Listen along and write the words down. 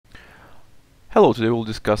Hello, today we'll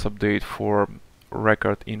discuss update for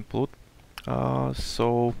record input.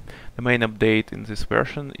 So the main update in this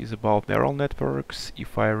version is about neural networks.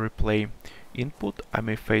 If I replay input, I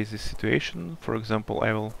may face this situation. For example,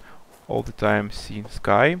 I will all the time see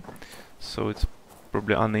sky, so it's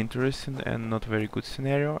probably uninteresting and not very good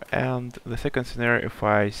scenario. And the second scenario, if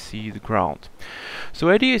I see the ground. So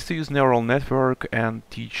the idea is to use neural network and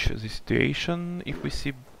teach the situation if we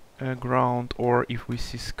see ground or if we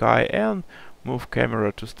see sky, and move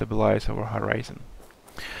camera to stabilize our horizon.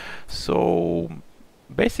 So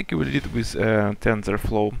basically we did it with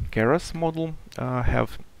Tensorflow Keras model,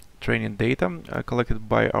 have training data collected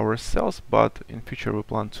by ourselves, but in future we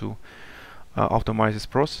plan to optimize this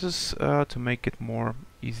process to make it more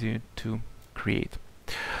easy to create.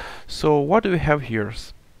 So what do we have here?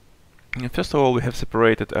 First of all, we have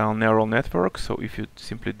separated our neural network, so if you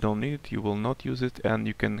simply don't need it, you will not use it, and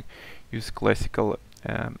you can use classical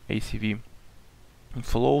ACV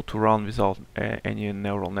flow to run without any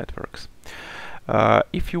neural networks.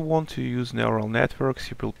 If you want to use neural networks,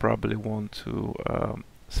 you will probably want to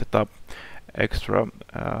set up extra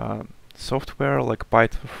software like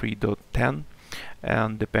Python 3.10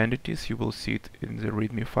 and dependencies. You will see it in the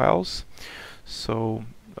README files. So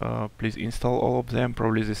please install all of them.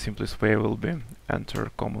 Probably the simplest way will be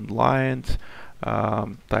enter command line,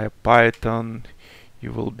 type Python.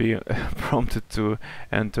 You will be prompted to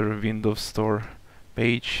enter Windows Store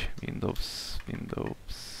page, Windows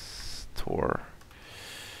Store.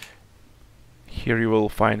 Here you will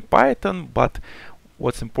find Python, but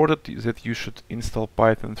what's important is that you should install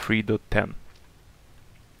Python 3.10.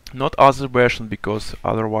 Not other version, because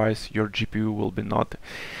otherwise your GPU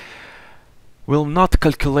will not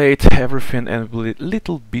calculate everything and will be a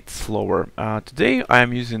little bit slower. Today I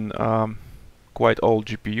am using quite old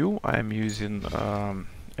GPU. I am using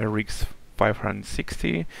RX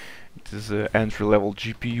 560. It is an entry-level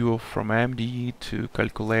GPU from AMD to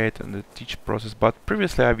calculate and the teach process, but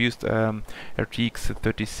previously I've used RTX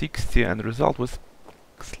 3060 and the result was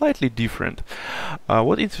slightly different.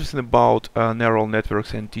 What's interesting about neural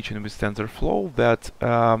networks and teaching with TensorFlow, that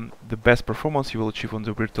the best performance you will achieve on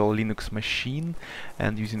the virtual Linux machine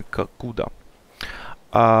and using CUDA.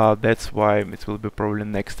 That's why it will be probably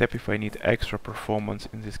next step if I need extra performance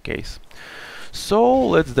in this case. So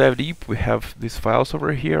let's dive deep. We have these files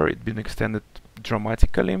over here. It's been extended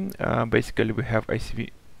dramatically. Basically we have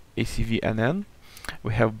ACVNN,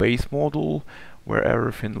 we have base module where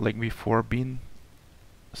everything like before been.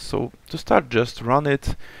 So to start, just run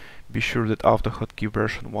it. Be sure that AutoHotkey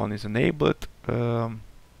version 1 is enabled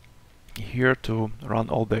here to run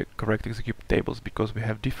all the correct execute tables, because we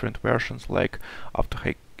have different versions like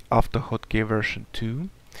AutoHotkey version 2,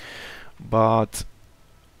 but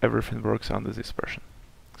everything works under this version.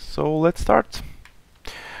 So let's start.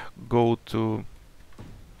 Go to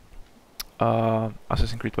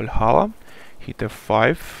Assassin's Creed Valhalla, hit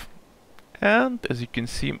F5, and as you can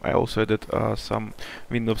see, I also added some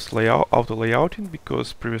Windows auto layouting,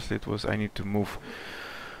 because previously it was I need to move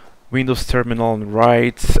Windows terminal on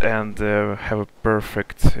right and have a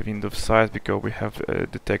perfect Windows size, because we have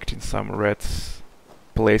detecting some red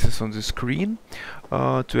places on the screen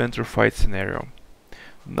to enter fight scenario.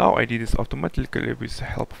 Now I did this automatically with the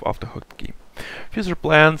help of AutoHotkey. Future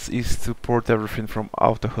plans is to port everything from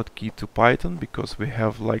AutoHotkey to Python, because we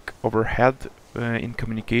have like overhead in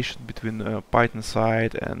communication between Python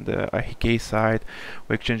side and AHK side.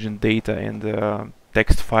 We're exchanging data and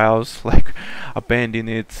text files, like appending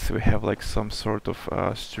it. We have like some sort of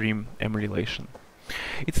stream emulation.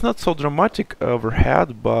 It's not so dramatic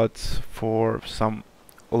overhead, but for some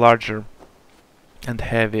larger and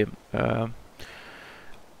heavy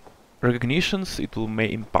recognitions it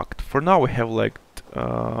may impact. For now we have like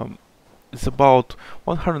it's about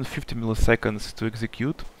 150 milliseconds to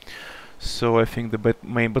execute, so I think the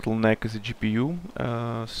main bottleneck is the GPU.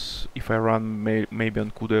 If I run maybe on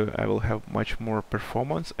CUDA, I will have much more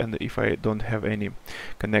performance, and if I don't have any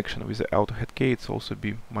connection with the AutoHotkey, it's also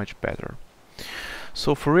be much better.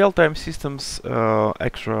 So for real-time systems,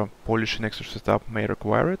 extra polishing, extra setup may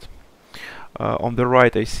require it. On the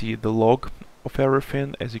right I see the log of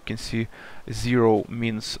everything. As you can see, 0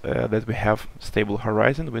 means that we have stable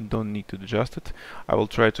horizon. We don't need to adjust it. I will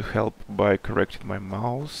try to help by correcting my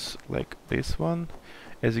mouse like this one.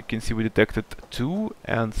 As you can see, we detected 2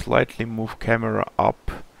 and slightly move camera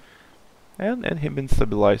up, and have been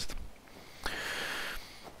stabilized.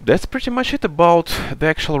 That's pretty much it about the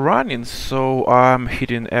actual running. So I'm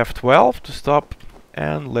hitting F12 to stop,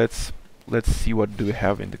 and let's see what do we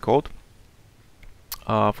have in the code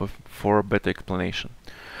for a better explanation.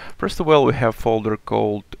 First of all, we have folder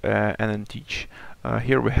called nnteach.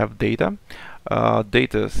 Here we have data.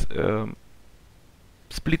 Data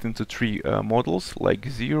split into three models, like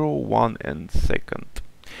 0, 1, and second.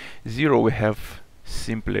 0 we have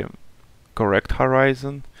simply correct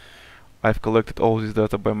horizon. I've collected all this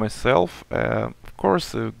data by myself. Of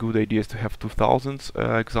course, a good idea is to have 2000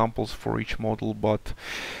 examples for each model, but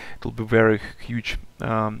it will be very huge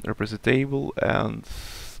representable, and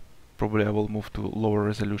probably I will move to lower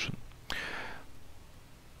resolution.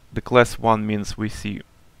 The class 1 means we see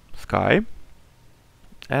sky,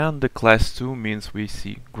 and the class 2 means we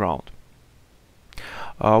see ground.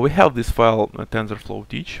 We have this file TensorFlow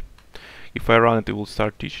teach. If I run it, it will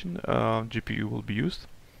start teaching. GPU will be used,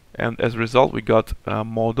 and as a result, we got a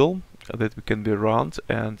model that we can be run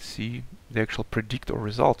and see the actual predictor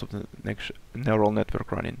result of the next neural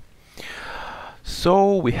network running.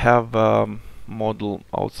 So we have model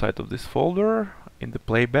outside of this folder in the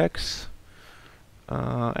playbacks,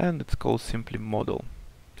 and it's called simply model.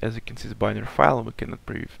 As you can see, it's a binary file and we cannot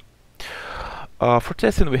preview. For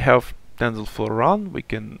testing, we have TensorFlow run. We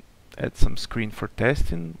can add some screen for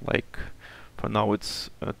testing, like for now it's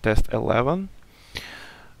test 11.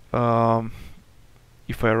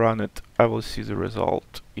 If I run it, I will see the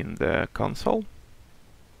result in the console.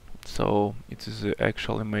 So it is the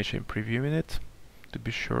actual image I'm previewing it, to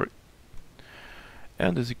be sure.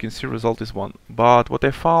 And as you can see, result is 1. But what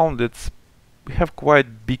I found is we have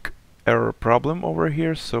quite big error problem over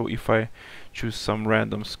here. So if I choose some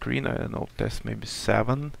random screen, I don't know, test maybe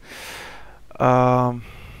 7.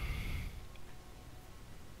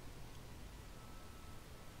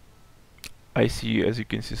 I see, as you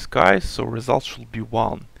can see, sky, so results should be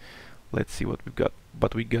 1. Let's see what we got,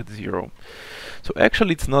 but we got 0. So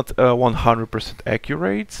actually it's not 100%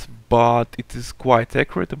 accurate, but it is quite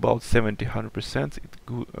accurate, about 70-100%.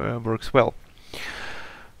 It works well.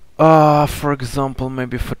 For example,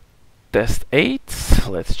 maybe for test 8,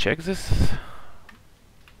 let's check this.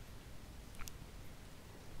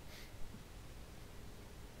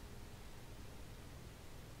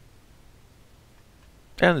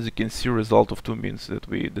 And as you can see, result of 2 means that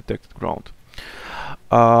we detected ground.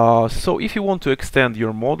 So if you want to extend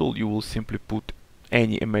your model, you will simply put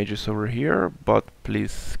any images over here, but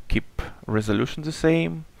please keep resolution the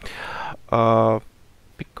same.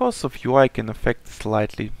 Because of UI can affect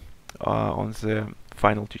slightly on the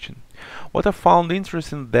final teaching. What I found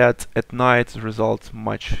interesting that at night the results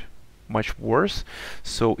much worse.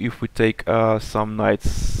 So if we take some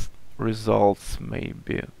nights results,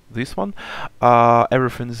 maybe this one,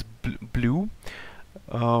 everything is blue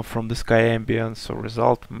from the sky ambience, so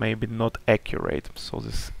result maybe not accurate. So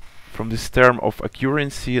this, from this term of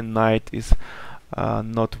accuracy, night is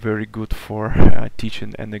not very good for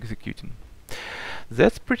teaching and executing.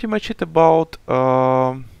 That's pretty much it about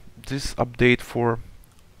this update for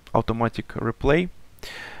automatic replay.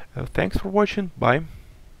 Thanks for watching. Bye.